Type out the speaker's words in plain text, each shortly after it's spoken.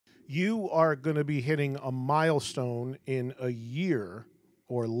You are going to be hitting a milestone in a year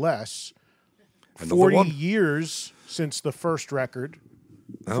or less. Another 40 one. years since the first record.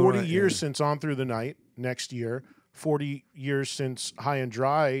 40 years since On Through the Night next year. 40 years since High and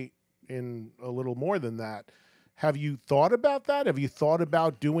Dry, in a little more than that. Have you thought about that? Have you thought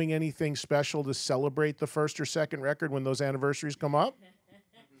about doing anything special to celebrate the first or second record when those anniversaries come up?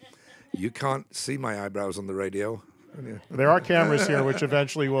 You can't see my eyebrows on the radio. There are cameras here, which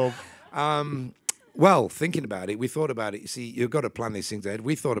eventually will... Well, thinking about it, we thought about it. You see, you've got to plan these things ahead.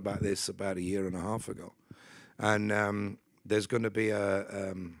 We thought about this about a year and a half ago. And there's going to be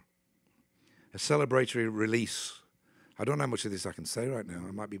a celebratory release. I don't know how much of this I can say right now.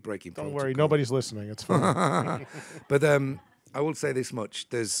 I might be breaking protocol. Don't worry, nobody's listening. It's fine. But I will say this much.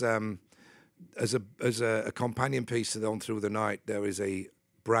 There's, as a companion piece to the On Through the Night, there is a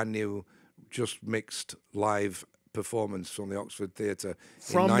brand new, just mixed live performance from the Oxford Theatre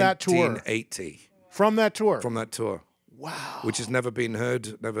From in that tour? 1980. From that tour? From that tour. Wow. Which has never been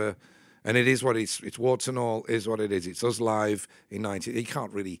heard, never, and it is what it's warts and all is what it is. It's us live in 19. You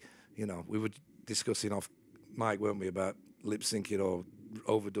can't really, we were discussing off mic, weren't we, about lip syncing or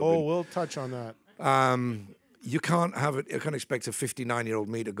overdubbing. Oh, we'll touch on that. You can't have it. You can't expect a 59-year-old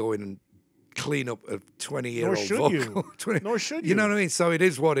me to go in and clean up a 20-year-old vocal. Nor should you. You know what I mean? So it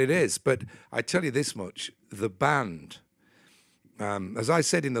is what it is. But I tell you this much: the band. As I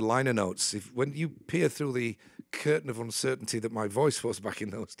said in the liner notes, when you peer through the curtain of uncertainty that my voice was back in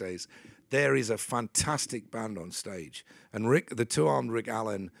those days, there is a fantastic band on stage. And Rick, the two-armed Rick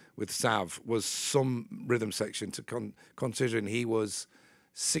Allen with Sav, was some rhythm section, considering he was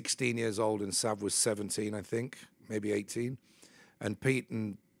 16 years old and Sav was 17, I think, maybe 18. And Pete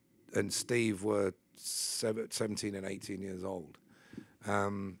and Steve were 17 and 18 years old.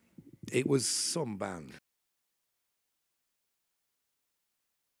 It was some band.